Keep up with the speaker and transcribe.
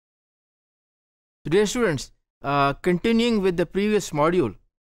Dear students, continuing with the previous module,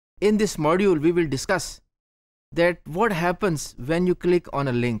 in this module we will discuss that what happens when you click on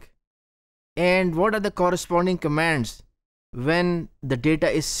a link and what are the corresponding commands when the data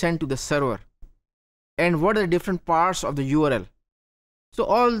is sent to the server and what are the different parts of the URL. So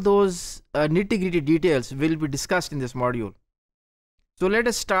all those nitty-gritty details will be discussed in this module. So let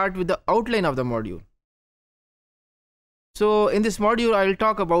us start with the outline of the module. So in this module I will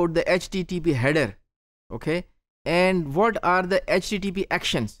talk about the HTTP header, okay, and what are the HTTP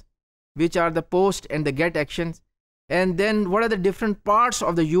actions, which are the post and the get actions, and then what are the different parts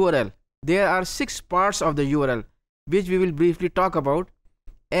of the URL. There are 6 parts of the URL which we will briefly talk about,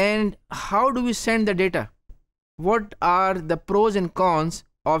 and how do we send the data, what are the pros and cons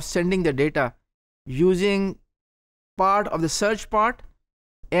of sending the data using part of the search part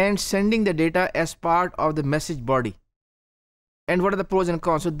and sending the data as part of the message body, and what are the pros and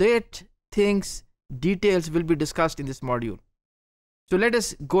cons. So that things details will be discussed in this module. So let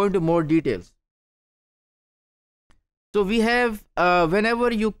us go into more details. So we have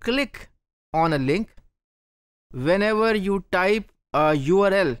whenever you click on a link, whenever you type a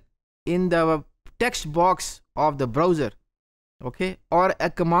URL in the text box of the browser, okay, or a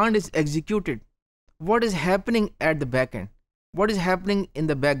command is executed, what is happening at the backend, what is happening in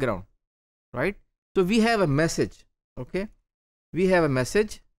the background, right? So we have a message, okay, we have a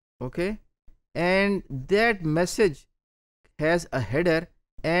message, okay, and that message has a header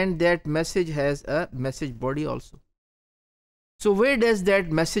and that message has a message body also. So where does that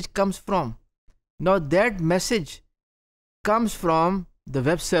message comes from? Now that message comes from the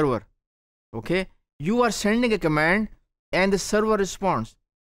web server, okay. You are sending a command and the server responds.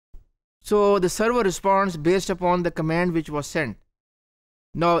 So the server responds based upon the command which was sent.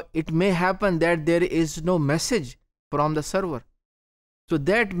 Now it may happen that there is no message from the server, so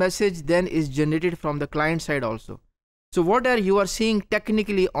that message then is generated from the client side also. So what you are seeing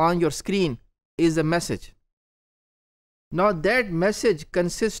technically on your screen is the message. Now that message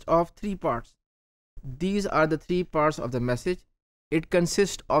consists of 3 parts. These are the 3 parts of the message. It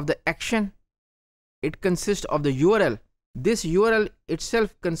consists of the action, it consists of the URL. This URL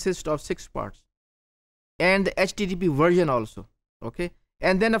itself consists of 6 parts, and the HTTP version also, okay,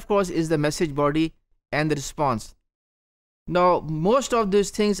 and then of course is the message body and the response. Now most of these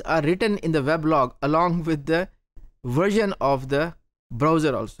things are written in the weblog along with the version of the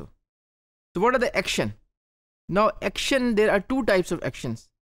browser also. So what are the action? Now action, there are 2 types of actions,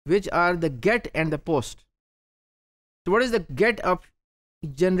 which are the get and the post. So what is the get up?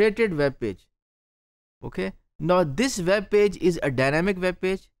 Generated web page, okay. Now this web page is a dynamic web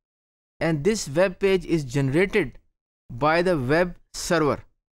page and this web page is generated by the web server.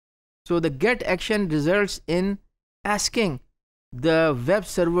 So the get action results in asking the web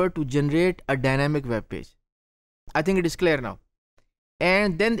server to generate a dynamic web page. I think it is clear now.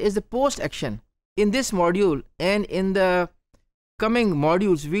 And then is the post action. In this module and in the coming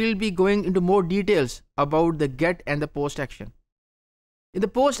modules we will be going into more details about the get and the post action. In the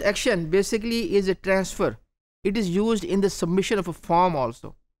post action basically is a transfer. It is used in the submission of a form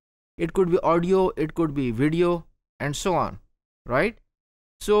also. It could be audio, it could be video, and so on, right?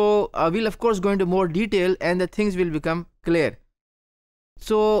 So we'll of course go into more detail and the things will become clear.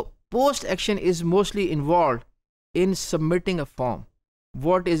 So post action is mostly involved in submitting a form.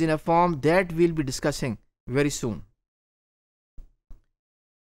 What is in a form, that we'll be discussing very soon.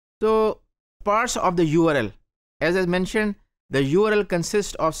 So parts of the URL, as I mentioned, the URL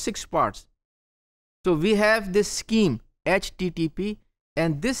consists of 6 parts. So we have this scheme HTTP,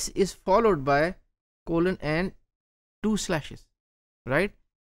 and this is followed by colon and 2 slashes, right?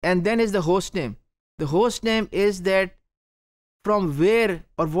 And then is the host name. The host name is that from where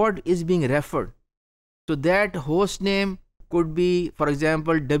or what is being referred. So that host name could be, for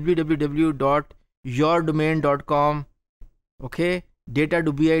example, www.yourdomain.com, okay,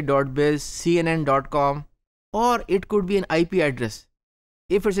 data2bi.biz, cnn.com, or it could be an IP address.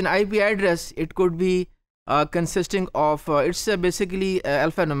 If it's an IP address, it could be consisting of it's basically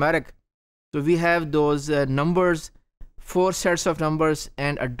alphanumeric. So we have those numbers, 4 sets of numbers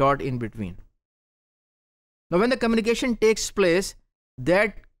and a dot in between. Now when the communication takes place,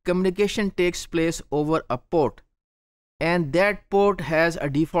 that communication takes place over a port, and that port has a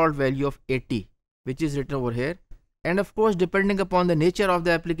default value of 80, which is written over here. And of course depending upon the nature of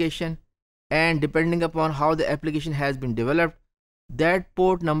the application and depending upon how the application has been developed, that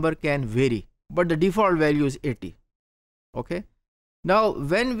port number can vary, but the default value is 80, okay. Now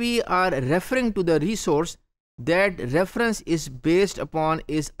when we are referring to the resource, that reference is based upon,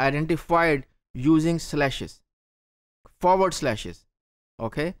 is identified using slashes, forward slashes,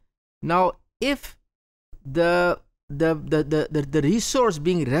 okay. Now if the resource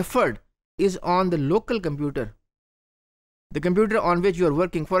being referred is on the local computer, the computer on which you are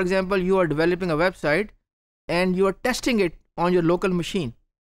working. For example, you are developing a website and you are testing it on your local machine.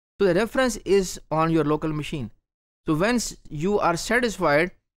 So the reference is on your local machine. So once you are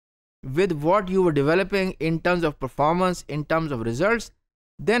satisfied with what you were developing in terms of performance, in terms of results,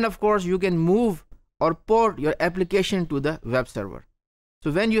 then of course you can move or port your application to the web server.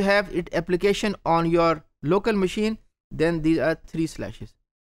 So when you have it application on your local machine, then these are 3 slashes.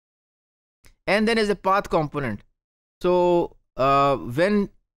 And then is a path component. So when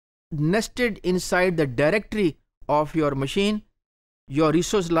nested inside the directory of your machine, your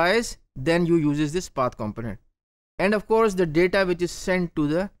resource lies, then you uses this path component. And of course the data which is sent to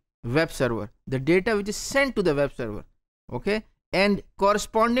the web server, the data which is sent to the web server, okay, and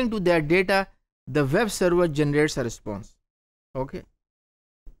corresponding to that data, the web server generates a response. Okay,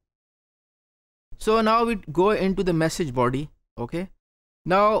 so now we go into the message body. Okay,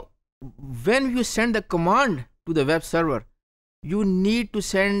 now when you send the command to the web server, you need to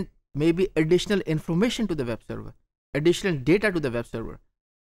send maybe additional information to the web server, additional data to the web server,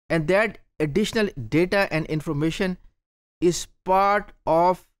 and that additional data and information is part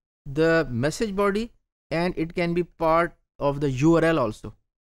of the message body, and it can be part of the URL also.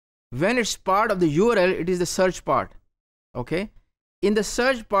 When it's part of the URL, it is the search part. Okay, in the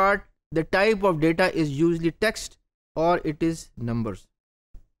search part, the type of data is usually text or it is numbers.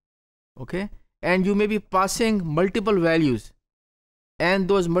 Okay, and you may be passing multiple values, and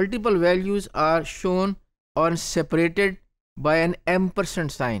those multiple values are shown or separated by an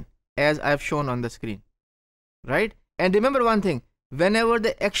ampersand sign, as I have shown on the screen, right? And remember one thing, whenever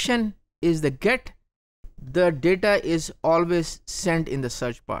the action is the get, the data is always sent in the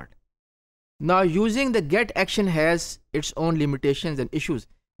search part. Now using the get action has its own limitations and issues,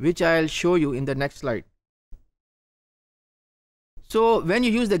 which I'll show you in the next slide. So when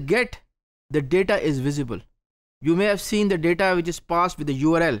you use the get, the data is visible. You may have seen the data which is passed with the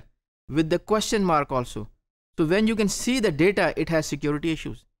URL with the question mark also. So when you can see the data, it has security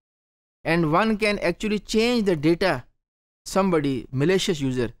issues, and one can actually change the data, somebody malicious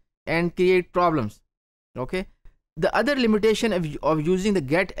user, and create problems. Okay, the other limitation of using the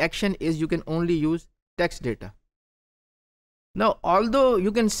get action is you can only use text data. Now although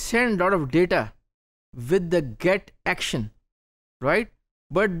you can send a lot of data with the get action, right,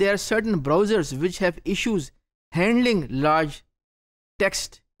 but there are certain browsers which have issues handling large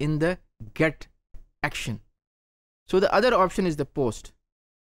text in the get action. So the other option is the post.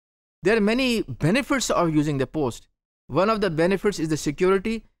 There are many benefits of using the post. One of the benefits is the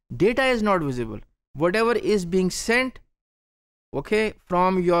security. Data is not visible. Whatever is being sent, okay,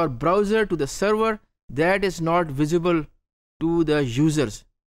 from your browser to the server, that is not visible to the users,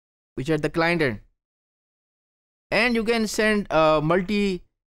 which are the client end. And you can send multimedia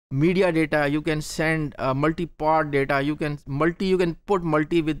data, you can send multi-part data, you can put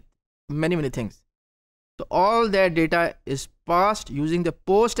multi with many things. So all that data is passed using the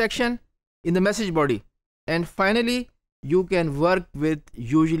post action in the message body. And finally, you can work with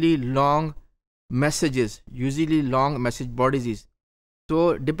usually long messages, usually long message bodies.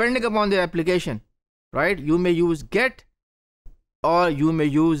 So depending upon the application, right, you may use get or you may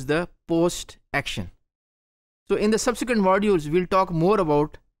use the post action. So in the subsequent modules, we'll talk more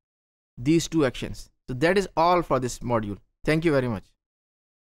about these two actions. So that is all for this module. Thank you very much.